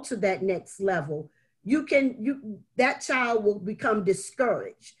to go to that next level, that child will become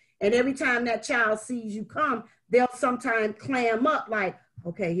discouraged. And every time that child sees you come, they'll sometimes clam up like,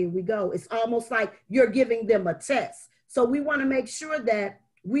 okay, here we go. It's almost like you're giving them a test. So we want to make sure that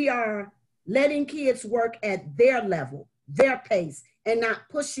we are letting kids work at their level, their pace, and not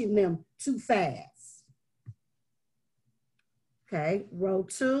pushing them too fast. Okay, row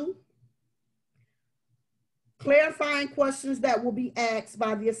 2. Clarifying questions that will be asked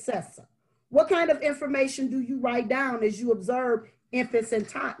by the assessor. What kind of information do you write down as you observe infants and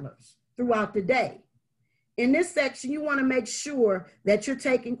toddlers throughout the day? In this section, you want to make sure that you're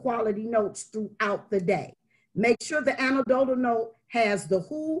taking quality notes throughout the day. Make sure the anecdotal note has the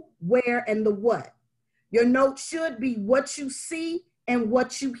who, where, and the what. Your note should be what you see and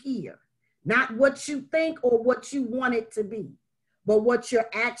what you hear, not what you think or what you want it to be, but what you're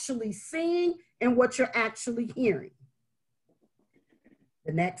actually seeing and what you're actually hearing.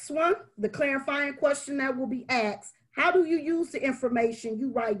 The next one, the clarifying question that will be asked, how do you use the information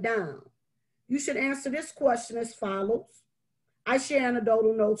you write down? You should answer this question as follows. I share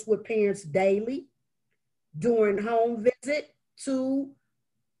anecdotal notes with parents daily, during home visit, 2,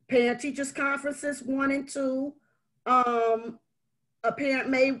 parent-teachers conferences, 1 and 2. A parent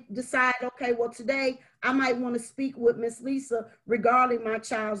may decide, okay, well, today I might want to speak with Miss Lisa regarding my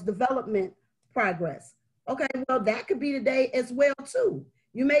child's development progress. Okay, well, that could be today as well, too.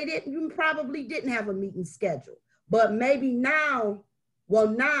 You probably didn't have a meeting scheduled, but maybe now, well,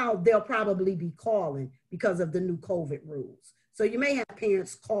 now they'll probably be calling because of the new COVID rules. So you may have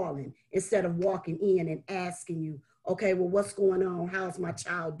parents calling instead of walking in and asking you, okay, well, what's going on? How's my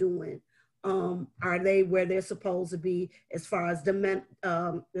child doing? Are they where they're supposed to be as far as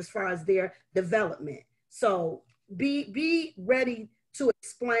their development? So be ready to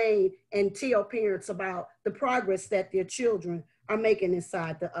explain and tell parents about the progress that their children are making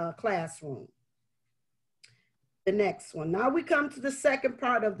inside the classroom. The next one. Now we come to the second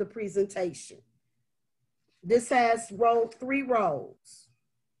part of the presentation. This has 3 rows.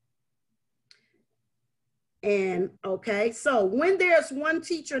 And okay, so when there's one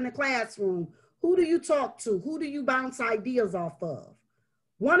teacher in the classroom, who do you talk to? Who do you bounce ideas off of?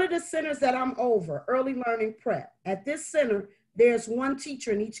 One of the centers that I'm over, Early Learning Prep, at this center, there's one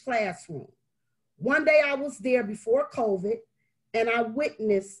teacher in each classroom. One day I was there before COVID, and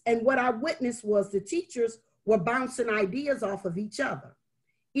what I witnessed was the teachers were bouncing ideas off of each other.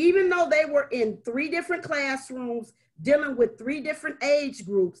 Even though they were in 3 different classrooms, dealing with 3 different age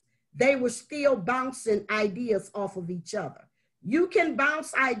groups, they were still bouncing ideas off of each other. You can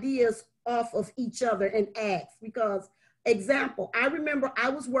bounce ideas off of each other and ask, because, example, I remember I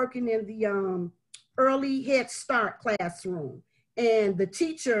was working in the early Head Start classroom, and the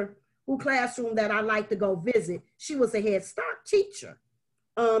teacher classroom that I like to go visit, she was a Head Start teacher.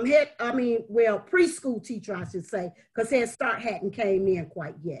 Preschool teacher, I should say, because Head Start hadn't came in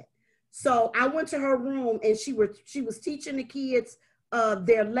quite yet. So I went to her room, and she was teaching the kids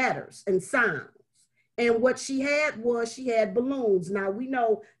their letters and sounds. And what she had balloons. Now we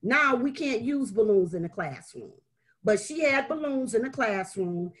know now we can't use balloons in the classroom, but she had balloons in the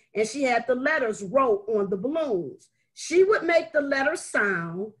classroom, and she had the letters wrote on the balloons. She would make the letters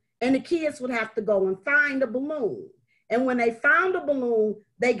sound, and the kids would have to go and find the balloon. And when they found the balloon,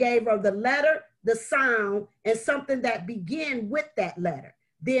 they gave her the letter, the sound, and something that began with that letter.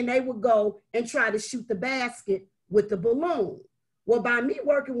 Then they would go and try to shoot the basket with the balloon. Well, by me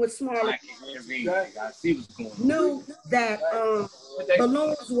working with smaller knew that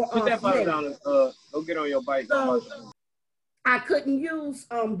balloons were off limits. Go get on your bike. So I couldn't use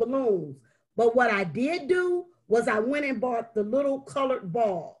balloons. But what I did do was I went and bought the little colored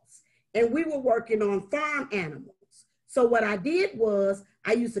balls, and we were working on farm animals. So what I did was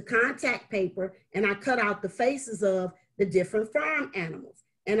I used a contact paper and I cut out the faces of the different farm animals,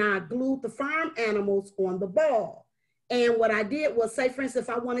 and I glued the farm animals on the ball. And what I did was, say for instance,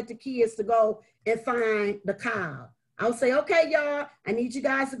 if I wanted the kids to go and find the cow, I would say, okay, y'all, I need you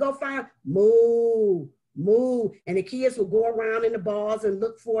guys to go find moo, moo. And the kids would go around in the balls and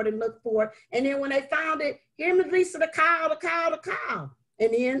look for it and look for it. And then when they found it, here, Miss Lisa, the cow, the cow, the cow.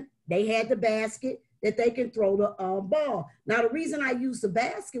 And then they had the basket that they can throw the ball. Now, the reason I used the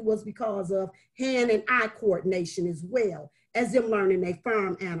basket was because of hand and eye coordination as well as them learning their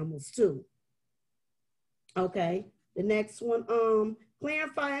farm animals too. Okay, the next one,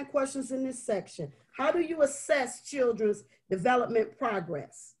 clarifying questions in this section. How do you assess children's development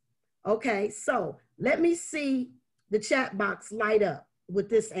progress? Okay, so let me see the chat box light up with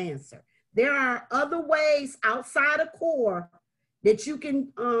this answer. There are other ways outside of core that you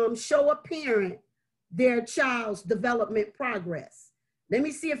can show a parent their child's development progress. Let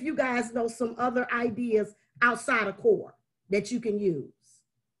me see if you guys know some other ideas outside of core that you can use.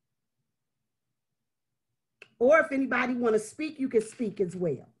 Or if anybody want to speak, you can speak as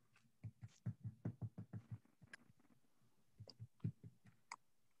well.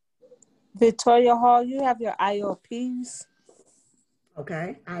 Victoria Hall, you have your ILPs.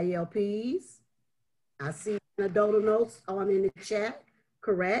 Okay, ILPs. I see anecdotal notes on in the chat,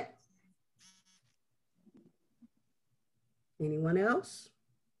 correct? Anyone else?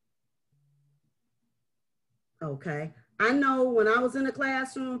 Okay, I know when I was in the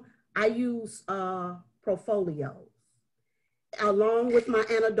classroom, I used portfolios along with my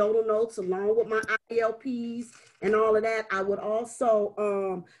anecdotal notes, along with my ILPs and all of that. I would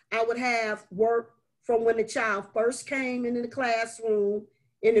also, I would have work from when the child first came into the classroom,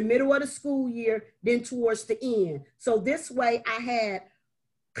 in the middle of the school year, then towards the end. So this way I had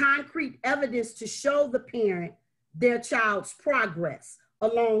concrete evidence to show the parent their child's progress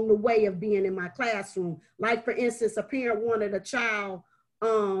along the way of being in my classroom. Like for instance, a parent wanted a child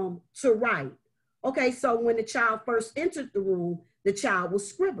to write. Okay, so when the child first entered the room, the child was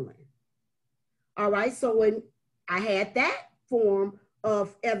scribbling. All right, so when I had that form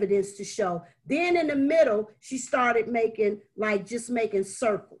of evidence to show, then in the middle, she started making, like just making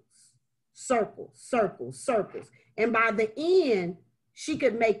circles, circles, circles, circles. And by the end, she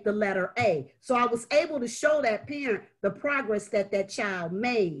could make the letter A. So I was able to show that parent the progress that that child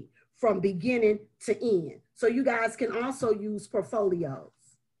made from beginning to end. So you guys can also use portfolios.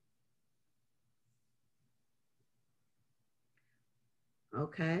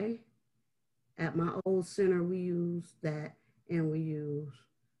 Okay. At my old center, we use that, and we use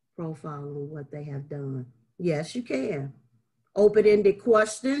profile on what they have done. Yes, you can. Open-ended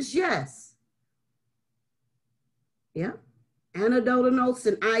questions, yes. Yeah. Anecdotal notes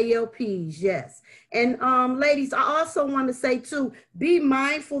and ILPs, yes. And ladies, I also want to say too, be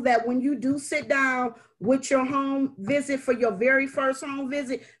mindful that when you do sit down with your home visit for your very first home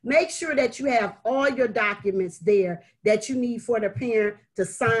visit, make sure that you have all your documents there that you need for the parent to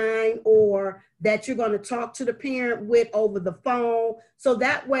sign, or that you're going to talk to the parent with over the phone. So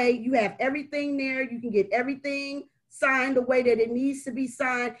that way you have everything there. You can get everything signed the way that it needs to be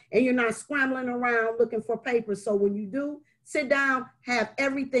signed, and you're not scrambling around looking for papers. So when you do sit down, have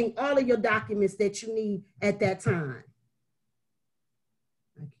everything, all of your documents that you need at that time.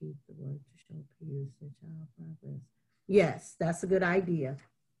 I keep the word to show parents their child progress. Yes, that's a good idea.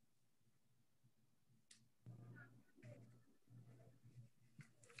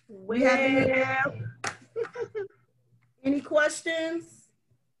 Well, any questions?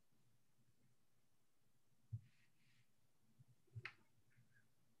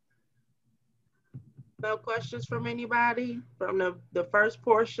 No questions from anybody from the first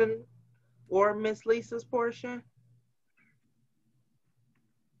portion or Miss Lisa's portion?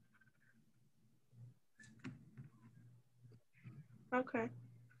 Okay.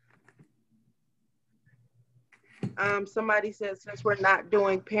 Somebody said, since we're not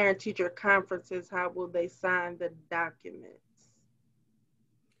doing parent-teacher conferences, how will they sign the documents?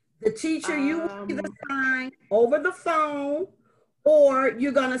 The teacher, you will either sign over the phone, or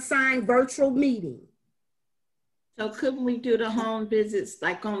you're gonna sign virtual meeting. So couldn't we do the home visits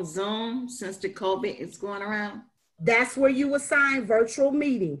like on Zoom since the COVID is going around? That's where you assign virtual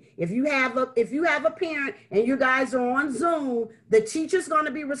meeting. If you have a parent and you guys are on Zoom, the teacher's going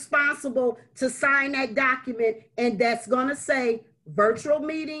to be responsible to sign that document, and that's going to say virtual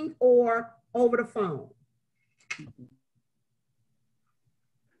meeting or over the phone?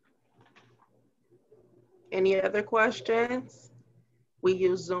 Any other questions? We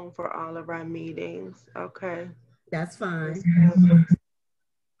use Zoom for all of our meetings. Okay. That's fine.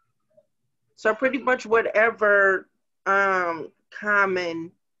 So pretty much whatever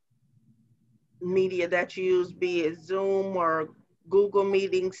common media that you use, be it Zoom or Google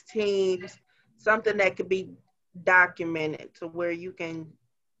Meetings, Teams, something that could be documented to where you can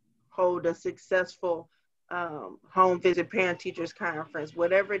hold a successful home visit parent teachers conference.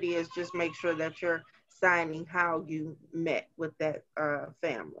 Whatever it is, just make sure that you're signing how you met with that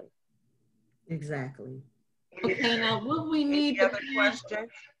family. Exactly. Okay, now will we need the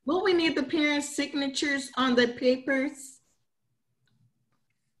questions? Will we need the parents' signatures on the papers?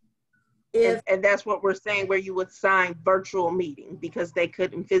 And that's what we're saying, where you would sign virtual meeting because they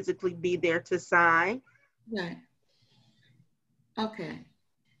couldn't physically be there to sign. Right. Okay.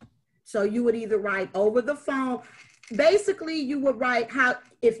 So you would either write over the phone. Basically, you would write how,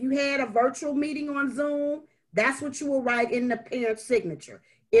 if you had a virtual meeting on Zoom, that's what you will write in the parent signature.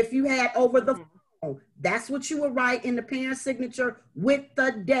 If you had over the phone, that's what you would write in the parent signature with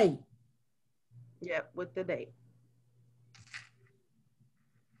the date. Yep, with the date.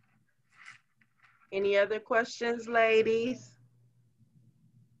 Any other questions, ladies?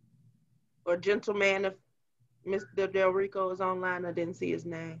 Or gentleman, if Mr. Del Rico is online, I didn't see his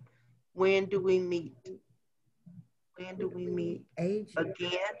name. When do we meet? When do we meet?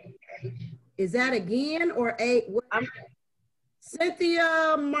 Again? Is that again or a?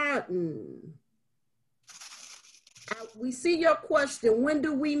 Cynthia Martin. We see your question. When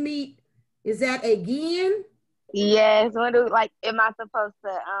do we meet? Is that again? Yes. When do, like, am I supposed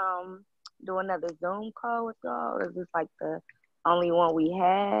to do another Zoom call with y'all, or is this like the only one we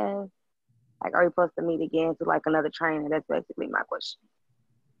have? Like, are we supposed to meet again to like another training? That's basically my question.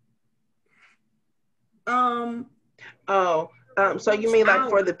 So you mean like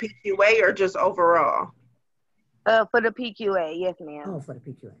for the PQA or just overall? For the PQA, yes, ma'am. Oh, for the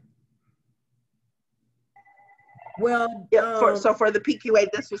PQA. Well, yeah. So for the PQA,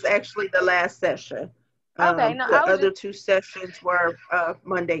 this was actually the last session. Okay, no, the other two sessions were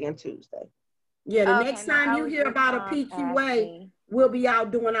Monday and Tuesday. Yeah, the next time you hear about a PQA, we'll be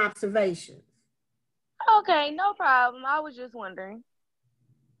out doing observations. Okay, no problem. I was just wondering.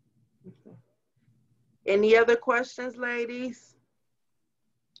 Okay. Any other questions, ladies?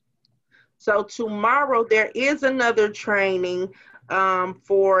 So tomorrow there is another training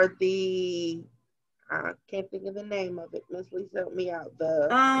for the, I can't think of the name of it. Ms. Lisa, help me out.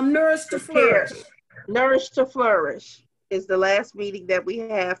 Nourish to Flourish. Nourish to Flourish is the last meeting that we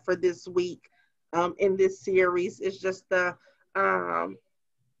have for this week in this series. It's just a kind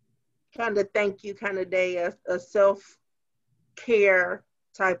of thank you kind of day, a self-care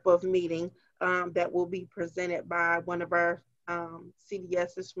type of meeting that will be presented by one of our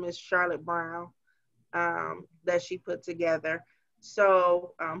CDS's, Miss Charlotte Brown, that she put together.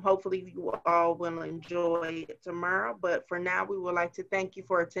 So hopefully you all will enjoy it tomorrow. But for now, we would like to thank you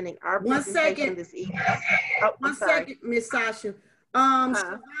for attending our presentation this evening. Oh, One second, Miss Sasha.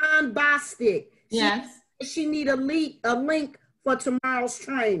 Siobhan Bostic. Yes. She need a link for tomorrow's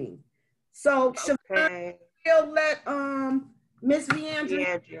training. So Siobhan, will let Miss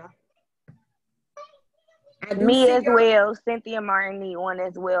Viandra. Me as well. Cynthia Martin need one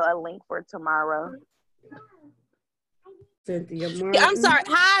as well, a link for tomorrow. Cynthia Martin. Yeah, I'm sorry.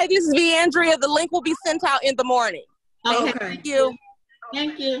 Hi, this is Viandria. The link will be sent out in the morning. Okay. Thank you.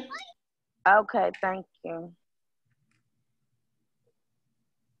 Thank you. Okay, thank you.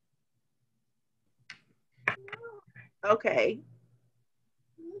 Okay.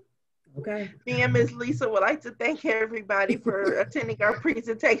 Okay. Me and Ms. Lisa would like to thank everybody for attending our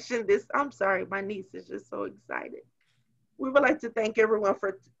presentation. I'm sorry, my niece is just so excited. We would like to thank everyone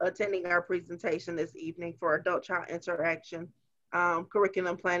for attending our presentation this evening for adult-child interaction,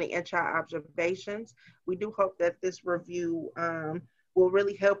 curriculum planning, and child observations. We do hope that this review will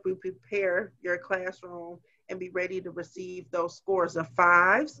really help you prepare your classroom and be ready to receive those scores of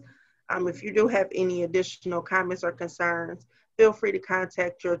 5s. If you do have any additional comments or concerns, feel free to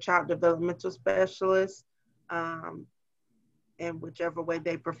contact your child developmental specialist in whichever way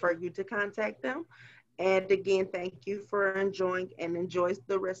they prefer you to contact them. And again, thank you for enjoy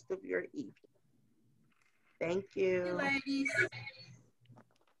the rest of your evening. Thank you. Ladies.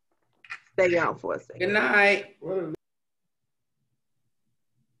 Stay on for a second. Good night.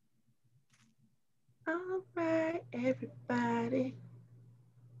 All right, everybody.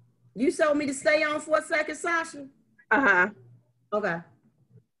 You told me to stay on for a second, Sasha? Uh-huh. Okay.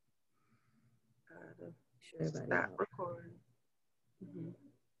 Stop recording.